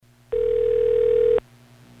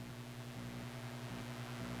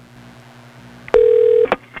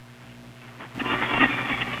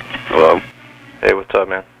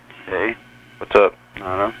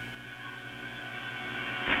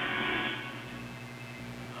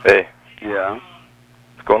Hey. Yeah.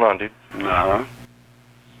 What's going on, dude? No.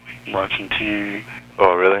 Watching TV.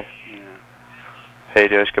 Oh, really? Yeah. Hey,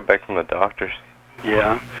 dude, I just got back from the doctor's.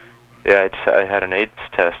 Yeah. Yeah, I had an AIDS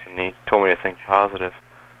test, and he told me to think positive.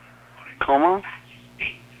 Como?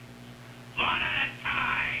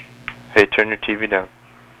 Hey, turn your TV down.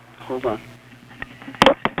 Hold on.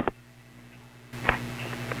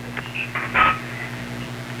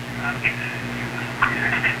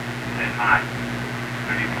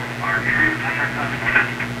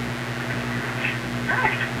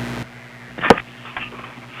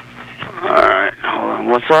 Alright, hold on.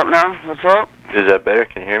 What's up now? What's up? Is that better?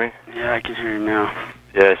 Can you hear me? Yeah, I can hear you now.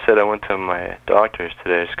 Yeah, I said I went to my doctor's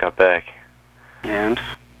today. I just got back. And?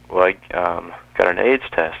 Well, I got an AIDS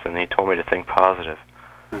test, and he told me to think positive.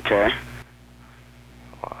 Okay.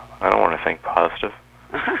 Well, I don't want to think positive.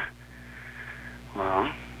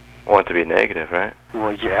 Well. I want it to be negative, right?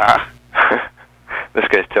 Well, yeah. This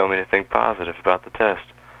guy's telling me to think positive about the test.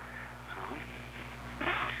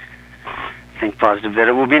 Think positive that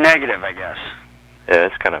it will be negative, I guess. Yeah,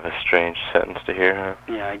 it's kind of a strange sentence to hear, huh?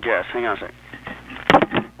 Yeah, I guess. Hang on a sec.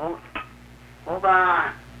 Hold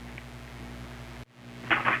on.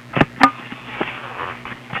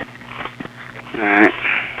 Alright.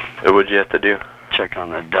 What'd you have to do? Check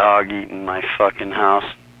on the dog eating my fucking house.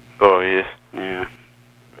 Oh, he is? Yeah.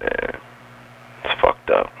 Yeah. It's fucked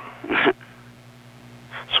up.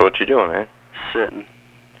 So what you doing, man? Sitting.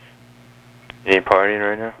 You ain't partying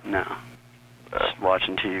right now? No. Just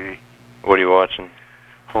watching TV. What are you watching?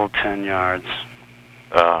 Whole 10 yards.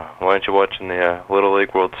 Why aren't you watching the Little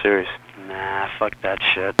League World Series? Nah, fuck that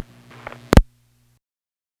shit.